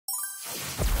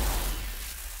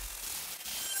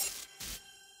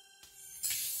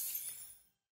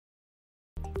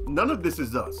None of this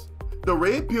is us. The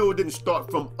red pill didn't start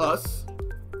from us.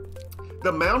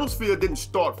 The manosphere didn't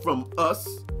start from us.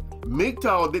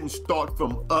 MGTOW didn't start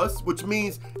from us, which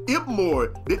means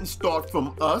IPMOR didn't start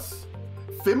from us.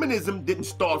 Feminism didn't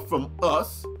start from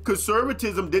us.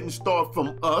 Conservatism didn't start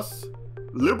from us.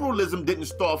 Liberalism didn't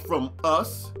start from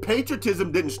us.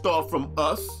 Patriotism didn't start from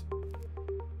us.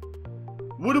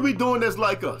 What are we doing that's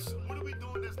like us?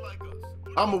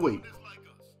 I'ma wait.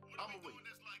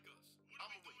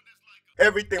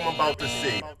 Everything I'm about to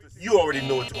say, you already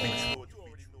know it to be true.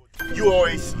 You are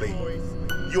a slave.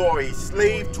 You are a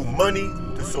slave to money,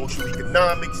 to social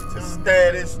economics, to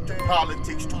status, to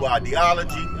politics, to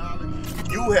ideology.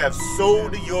 You have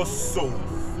sold your soul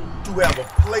to have a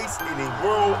place in a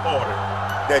world order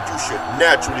that you should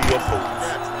naturally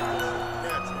oppose.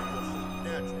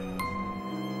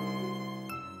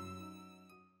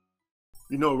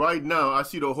 You know, right now, I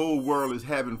see the whole world is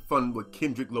having fun with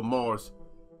Kendrick Lamar's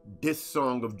diss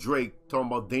song of Drake talking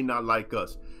about they not like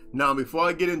us. Now, before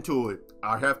I get into it,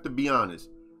 I have to be honest.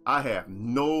 I have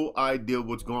no idea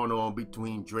what's going on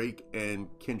between Drake and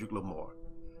Kendrick Lamar.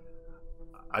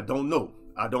 I don't know.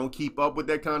 I don't keep up with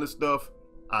that kind of stuff.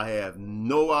 I have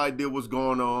no idea what's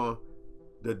going on.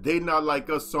 The They Not Like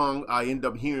Us song I end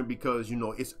up hearing because, you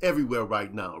know, it's everywhere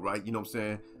right now, right? You know what I'm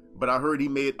saying? But I heard he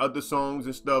made other songs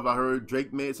and stuff. I heard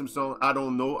Drake made some songs. I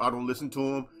don't know. I don't listen to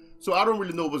him. So I don't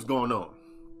really know what's going on.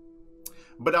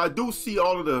 But I do see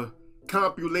all of the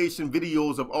compilation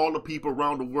videos of all the people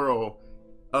around the world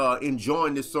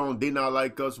enjoying this song, They Not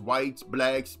Like Us. Whites,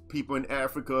 blacks, people in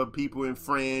Africa, people in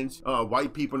France,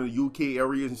 white people in the UK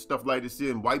areas and stuff like this,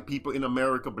 and white people in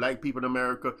America, black people in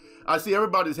America. I see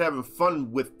everybody's having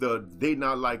fun with the They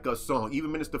Not Like Us song.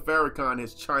 Even Minister Farrakhan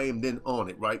has chimed in on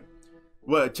it, right?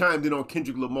 Well, chimed in on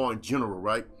Kendrick Lamar in general,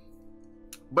 right?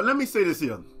 But let me say this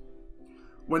here.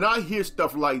 When I hear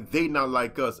stuff like They Not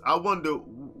Like Us, I wonder,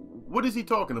 what is he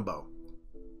talking about?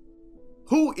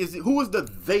 Who is it? Who is the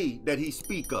they that he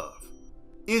speak of?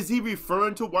 Is he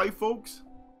referring to white folks?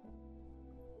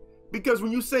 Because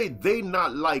when you say they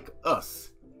not like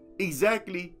us,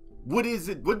 exactly what is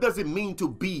it? What does it mean to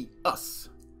be us?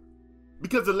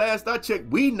 Because the last I checked,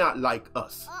 we not like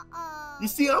us. You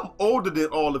see, I'm older than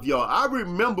all of y'all. I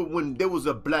remember when there was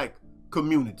a black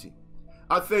community.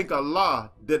 I thank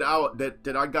Allah that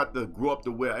I got to grow up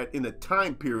in the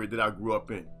time period that I grew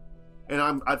up in.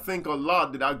 And I thank Allah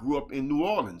that I grew up in New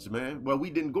Orleans, man, where we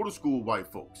didn't go to school with white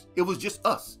folks. It was just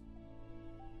us.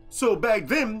 So back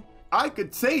then, I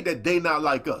could say that they not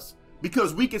like us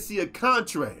because we could see a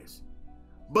contrast.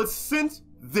 But since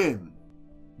then,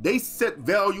 they set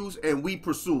values and we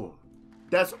pursue them.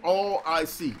 That's all I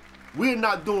see. We're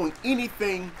not doing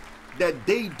anything that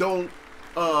they don't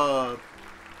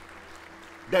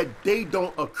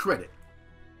accredit,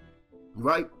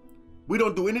 right? We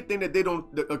don't do anything that they don't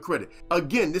accredit.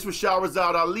 Again, this was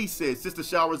Shahrazad Ali said, Sister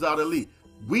Shahrazad Ali.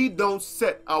 We don't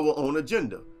set our own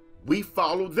agenda. We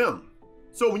follow them.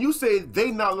 So when you say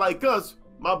they not like us,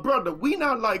 my brother, we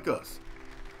not like us.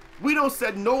 We don't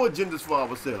set no agendas for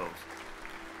ourselves.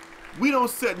 We don't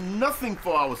set nothing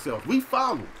for ourselves. We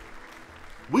follow.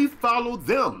 We follow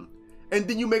them. And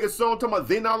then you make a song talking about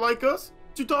they not like us?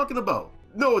 What you talking about?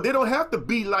 No, they don't have to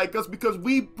be like us because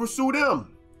we pursue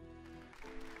them.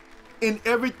 In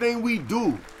everything we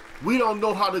do, we don't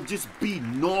know how to just be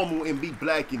normal and be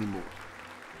black anymore.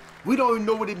 We don't even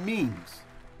know what it means.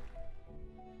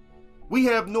 We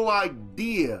have no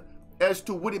idea as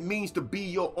to what it means to be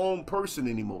your own person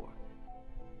anymore.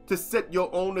 To set your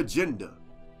own agenda.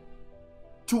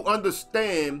 To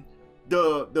understand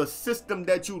the system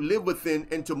that you live within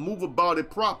and to move about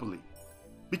it properly.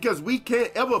 Because we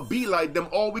can't ever be like them.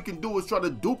 All we can do is try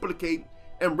to duplicate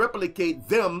and replicate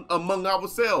them among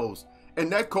ourselves.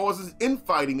 And that causes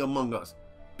infighting among us.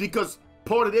 Because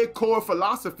part of their core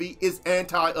philosophy is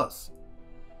anti-us.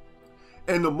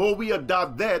 And the more we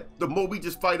adopt that, the more we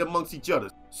just fight amongst each other.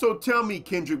 So tell me,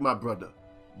 Kendrick, my brother,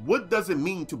 what does it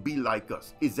mean to be like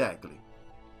us exactly?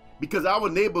 Because our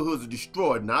neighborhoods are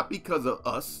destroyed not because of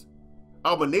us.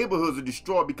 Our neighborhoods are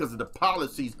destroyed because of the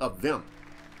policies of them.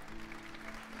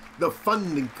 The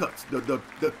funding cuts, the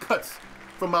cuts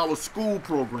from our school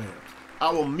programs,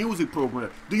 our music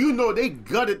program. Do you know they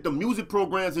gutted the music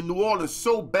programs in New Orleans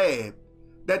so bad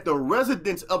that the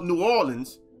residents of New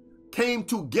Orleans came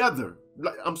together?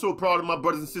 Like, I'm so proud of my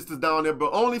brothers and sisters down there,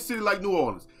 but only city like New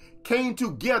Orleans came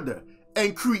together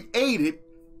and created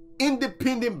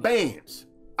independent bands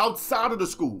outside of the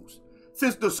schools.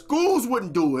 Since the schools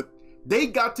wouldn't do it, they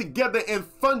got together and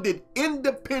funded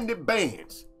independent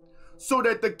bands. so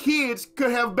that the kids could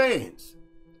have bands,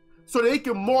 so they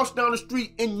can march down the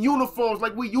street in uniforms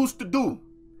like we used to do.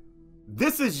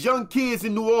 This is young kids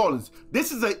in New Orleans.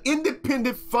 This is an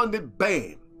independent funded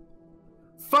band,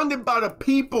 funded by the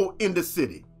people in the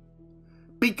city,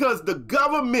 because the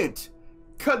government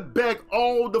cut back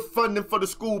all the funding for the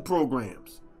school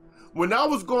programs. When I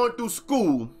was going through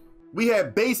school, we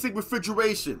had basic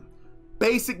refrigeration,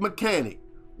 basic mechanic,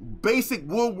 basic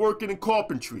woodworking and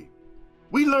carpentry.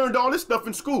 We learned all this stuff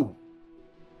in school.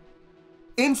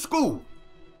 In school.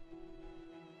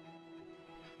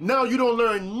 Now you don't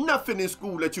learn nothing in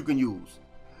school that you can use.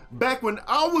 Back when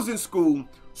I was in school,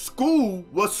 school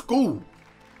was school.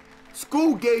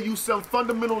 School gave you some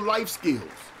fundamental life skills.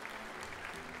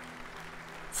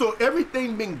 So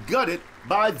everything been gutted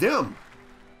by them.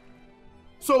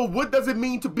 So what does it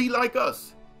mean to be like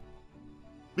us?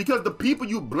 Because the people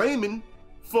you blaming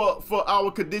for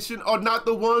our condition are not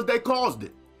the ones that caused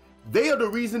it. They are the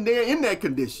reason they're in that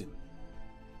condition.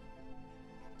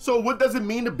 So what does it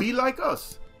mean to be like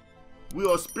us? We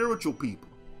are spiritual people.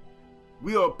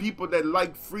 We are people that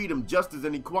like freedom, justice,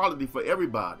 and equality for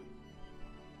everybody.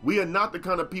 We are not the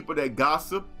kind of people that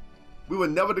gossip. We were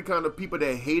never the kind of people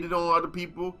that hated on other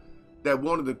people, that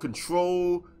wanted to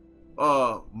control,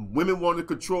 women wanted to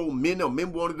control men, or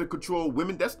men wanted to control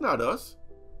women. That's not us.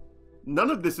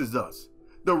 None of this is us.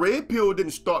 The red pill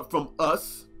didn't start from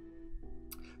us.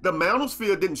 The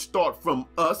manosphere didn't start from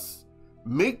us.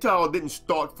 MGTOW didn't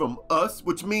start from us,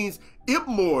 which means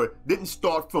IPMOR didn't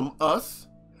start from us.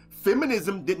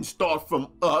 Feminism didn't start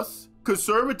from us.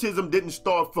 Conservatism didn't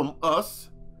start from us.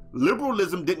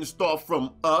 Liberalism didn't start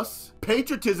from us.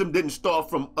 Patriotism didn't start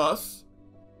from us.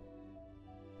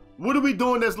 What are we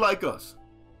doing that's like us?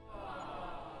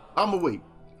 I'ma wait.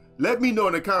 Let me know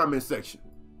in the comment section.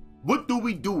 What do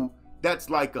we do that's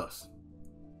like us?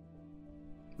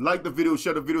 Like the video,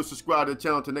 share the video, subscribe to the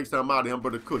channel. Till next time, I'm out of here. I'm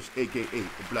Brother Kush, aka the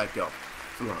Black Elf.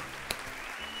 Salam.